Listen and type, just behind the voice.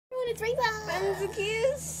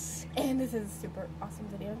Benzakias. And this is a super awesome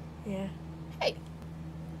video. Yeah. Hey.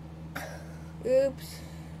 Oops.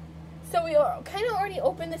 So we kind of already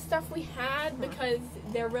opened the stuff we had because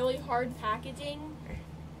they're really hard packaging.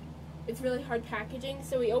 It's really hard packaging,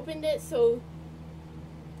 so we opened it so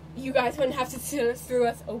you guys wouldn't have to sit through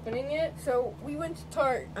us opening it. So we went to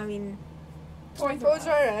Toys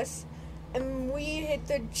R Us, and we hit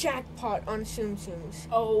the jackpot on Tsum Tsums.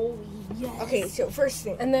 Oh, yes. Okay, so first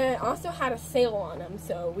thing. And then it also had a sale on them,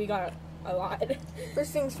 so we got a lot.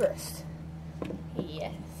 First things first.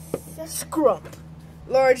 Yes. Scrump.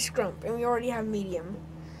 Large Scrump, and we already have medium.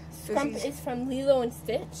 So Scrump is from Lilo and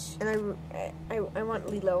Stitch. And I want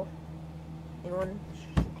Lilo in one.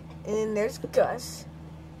 And then there's Gus.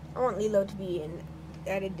 I want Lilo to be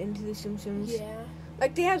added into the Tsum Tsums. Yeah.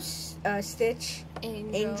 Like they have Stitch,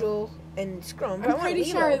 Angel, and Scrump. I'm pretty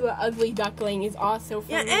sure the Ugly Duckling is also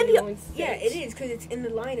from Lilo and Stitch. Yeah, it is, because it's in the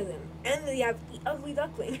line of them. And they have the Ugly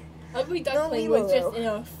Duckling. Ugly Duckling was just in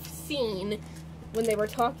a scene when they were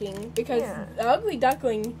talking, because the Ugly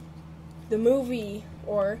Duckling, the movie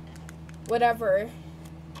or whatever,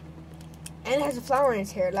 and it has a flower in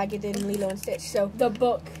its hair like it did in Lilo and Stitch. So the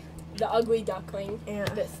book, The Ugly Duckling, yeah.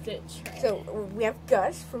 the Stitch. Right? So we have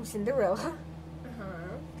Gus from Cinderella.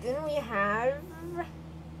 Then we have,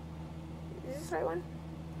 is this the right one?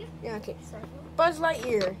 Yeah, okay. Buzz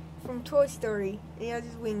Lightyear from Toy Story. And he has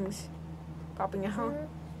his wings popping out.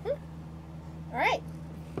 Alright.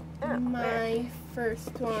 Oh, my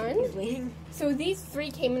first one. So these three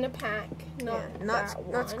came in a pack. Not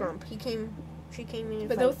Scrump. She came in.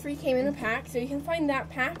 But those three came in a pack, so you can find that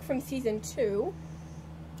pack from season 2.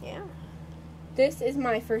 Yeah. This is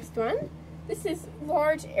my first one. This is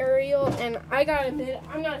large Ariel, and I gotta admit,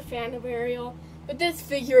 I'm not a fan of Ariel, but this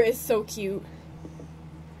figure is so cute.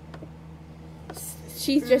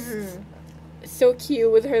 She's just so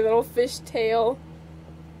cute with her little fish tail.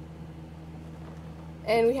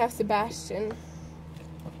 And we have Sebastian.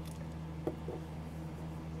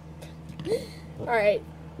 Alright.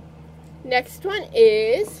 Next one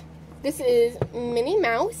is, this is Minnie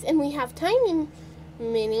Mouse, and we have Tiny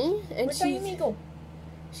Minnie. And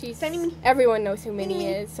she's everyone knows who Minnie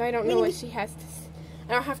is, so I don't know what she has to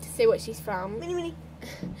I don't have to say what she's from. Minnie.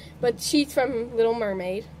 But she's from Little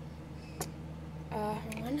Mermaid.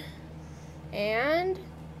 One. And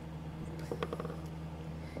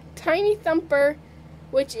Tiny Thumper,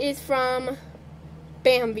 which is from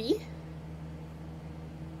Bambi.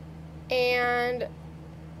 And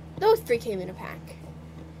those three came in a pack.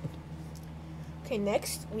 Okay,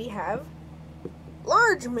 next we have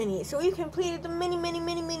large Minnie. So we completed the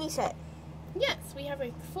mini set. Yes, we have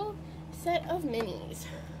a full set of minis.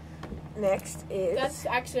 Next is... That's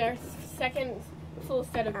actually our second full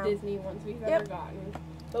set of Disney ones we've ever gotten.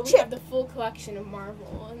 But we Chip. have the full collection of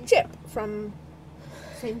Marvel. And Chip from...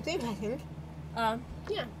 Same thing, I think.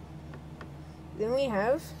 Yeah. Then we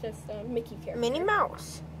have... Just a Mickey character. Minnie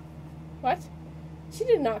Mouse. What? She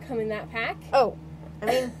did not come in that pack. Oh.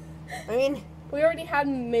 I mean... We already had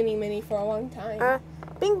Minnie for a long time.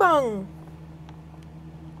 Bing Bong.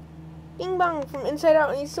 Bing Bong from Inside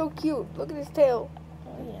Out, and he's so cute. Look at his tail.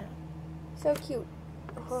 Oh, yeah. So cute.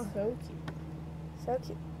 So cute. So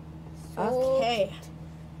cute. So okay. Cute.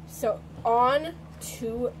 So, on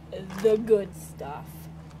to the good stuff.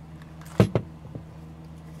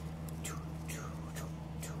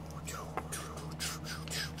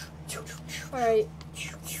 Alright.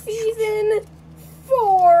 Season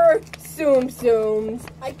 4 Tsum Tsums.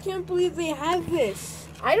 I can't believe they have this.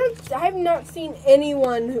 I have not seen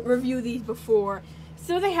anyone review these before.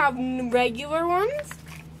 So they have regular ones,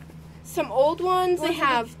 some old ones. They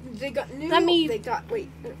got new. They got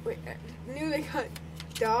new. They got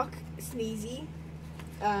Doc, Sneezy,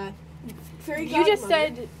 Fairy Godmother. You just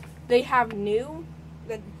said they have new.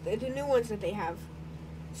 The new ones that they have: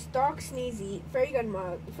 Doc, Sneezy, Fairy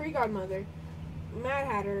Godmother, Mad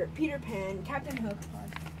Hatter, Peter Pan, Captain Hook.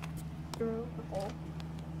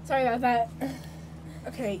 Sorry about that.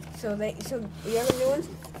 Okay, so the other new ones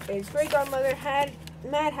is Fairy Godmother,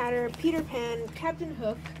 Mad Hatter, Peter Pan, Captain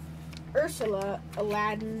Hook, Ursula,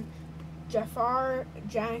 Aladdin, Jafar,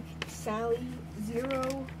 Jack, Sally,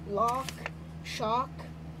 Zero, Locke, Shock,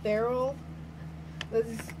 Barrel.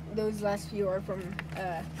 Those last few are from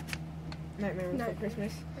Nightmare Before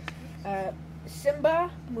Christmas.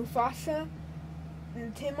 Simba, Mufasa,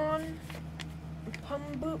 Timon,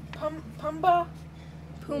 Pumbaa,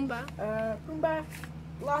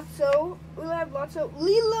 Lotso,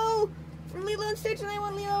 Lilo from Lilo and Stitch, and I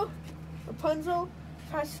want Lilo. Rapunzel,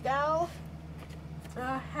 Pascal,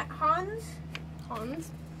 Hans,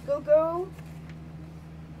 Go-Go,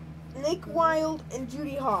 Nick Wilde and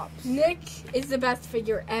Judy Hopps. Nick is the best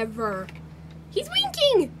figure ever. He's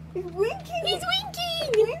winking! He's winking! He's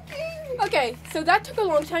winking! Okay, so that took a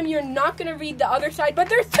long time. You're not going to read the other side, but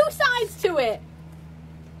there's 2 sides to it.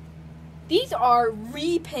 These are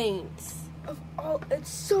repaints. Oh, it's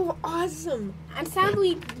so awesome. And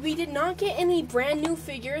sadly, we did not get any brand new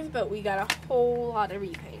figures, but we got a whole lot of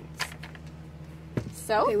repaints.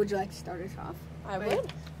 So, okay, would you like to start us off? I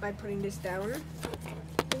would. By putting this down.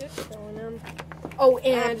 Just showing them. Oh,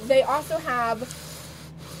 and they also have,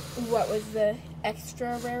 what was the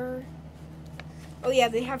extra rare? Oh yeah,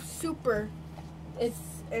 they have super. It's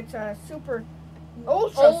a super,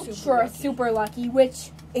 ultra super lucky,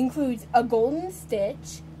 which includes a golden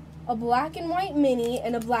Stitch, a black and white Minnie,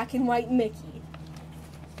 and a black and white Mickey.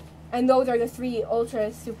 And those are the 3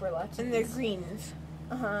 ultra super lucky. And they're greens.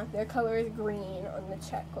 Their color is green on the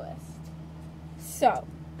checklist. So,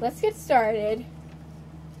 let's get started.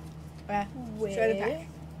 With, show the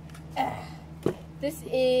pack. This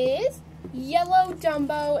is yellow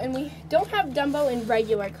Dumbo, and we don't have Dumbo in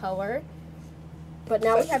regular color, but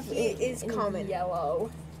now we have is common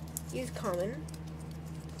yellow. He's common.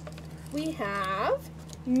 We have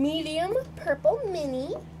medium purple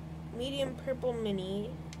Minnie. Medium purple Minnie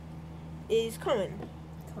is common.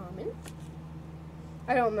 Common.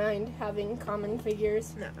 I don't mind having common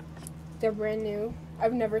figures. No. They're brand new.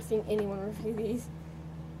 I've never seen anyone review these.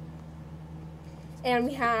 And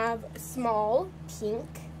we have small pink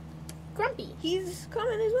Grumpy. He's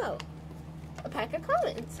common as well. A pack of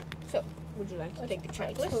commons. So, would you like to take the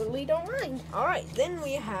I checklist? totally don't mind. Alright, then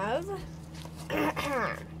we have...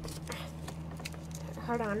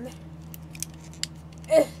 Hold on.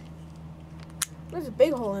 There's a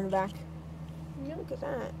big hole in the back. Look at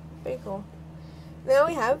that. Big hole. Now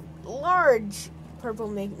we have large purple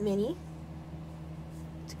Minnie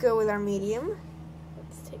to go with our medium.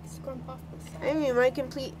 Let's take Scrump off the side. And we may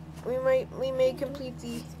complete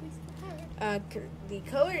the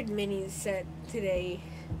colored minis set today.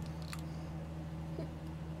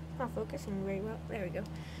 Not focusing very well. There we go.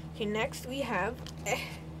 Okay, next we have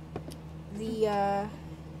the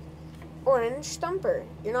orange Thumper.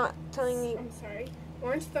 You're not telling me. I'm sorry.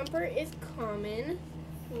 Orange Thumper is common.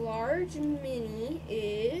 Large Minnie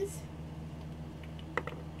is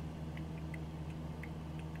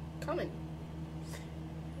common.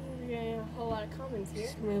 Yeah, a whole lot of commons here.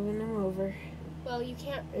 Just moving them over. Well, you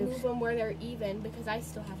can't move them where they're even because I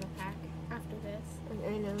still have a pack after this.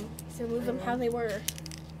 I know. So move them how they were.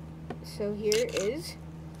 So here is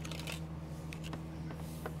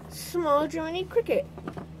small Jiminy Cricket.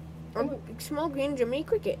 Small green Jiminy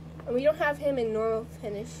Cricket. And we don't have him in normal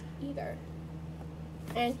finish either.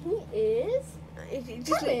 And he is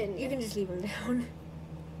common. You can just leave him down.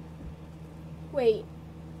 Wait.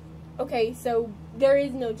 Okay, so there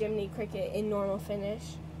is no Jiminy Cricket in normal finish.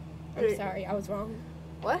 I'm sorry, I was wrong.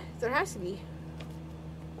 What? There has to be.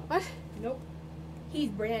 What? Nope. He's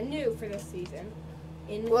brand new for this season.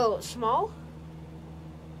 Well, small?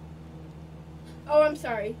 Oh, I'm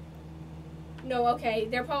sorry. No, okay.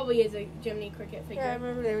 There probably is a Jiminy Cricket figure. Yeah, I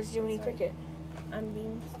remember there was Jiminy Cricket. I'm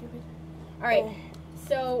being stupid. Alright,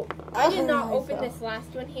 so I did not open this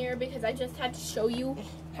last one here because I just had to show you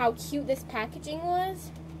how cute this packaging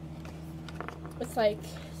was. It's like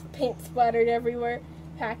paint splattered everywhere.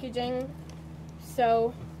 Packaging.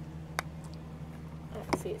 So,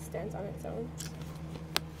 let's see, it stands on its own.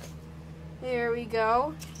 There we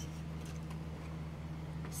go.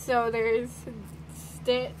 So there's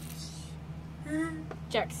Stitch,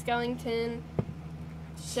 Jack Skellington,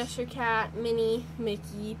 Cheshire Cat, Minnie,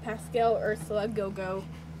 Mickey, Pascal, Ursula, Go-Go.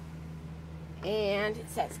 And it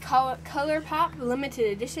says Color Pop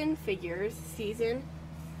Limited Edition Figures Season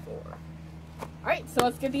 4. Alright, so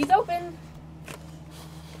let's get these open.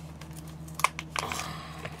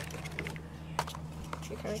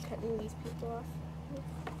 You're kind of cutting these people off.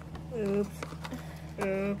 Oops.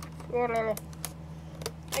 Whatever.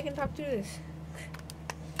 I can talk through this.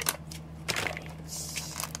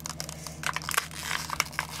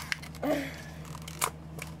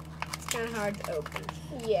 It's kind of hard to open.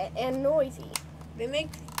 Yeah, and noisy. They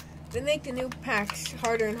make the new packs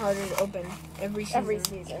harder and harder to open every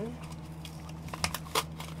season.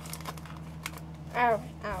 Ow,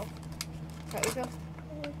 ow. Cut yourself?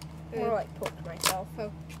 More like poked myself.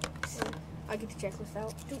 Oh. I'll get the checklist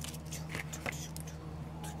out.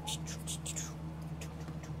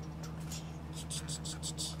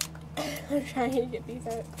 I'm trying to get these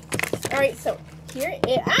out. Alright, so here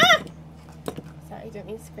is... Sorry, I didn't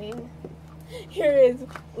mean to scream. Here is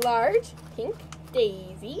large pink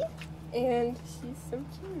Daisy. And she's so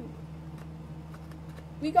cute.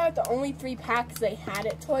 we got the only 3 packs they had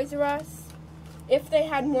at Toys R Us. If they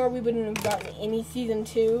had more, we wouldn't have gotten any season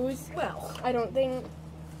 2s. Well, I don't think.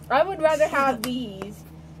 I would rather have these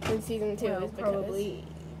than season 2s. well, probably,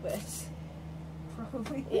 but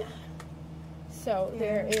probably. Yeah. So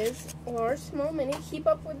there is large, small, mini. Keep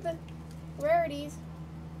up with the rarities.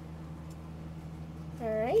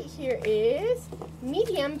 Alright, here is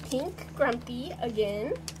medium pink Grumpy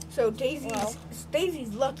again. So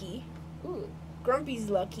Daisy's lucky. Ooh. Grumpy's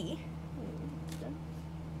lucky.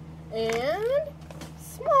 And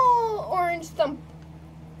small orange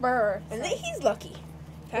Thumper. And then he's lucky.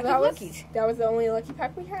 That was the only lucky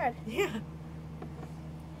pack we had. Yeah.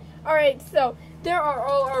 Alright, so there are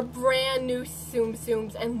all our brand new Tsum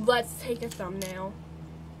Tsums, and let's take a thumbnail.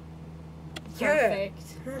 Yeah.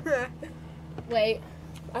 Perfect. Wait,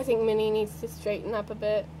 I think Minnie needs to straighten up a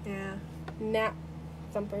bit. Yeah. Now,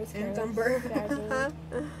 Thumper's And Thumper.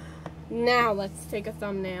 Now let's take a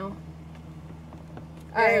thumbnail.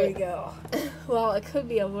 There we go. Well, it could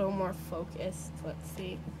be a little more focused. Let's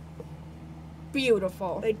see.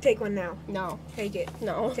 Beautiful. Like, take one now. No. Take it.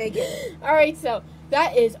 No. Take it. Alright, so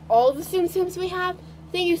that is all the Tsum Tsums we have.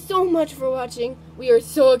 Thank you so much for watching. We are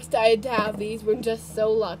so excited to have these. We're just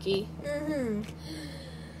so lucky.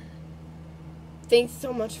 Thanks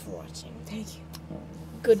so much for watching. Thank you.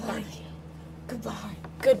 Goodbye. Goodbye.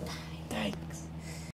 Goodbye. Thanks.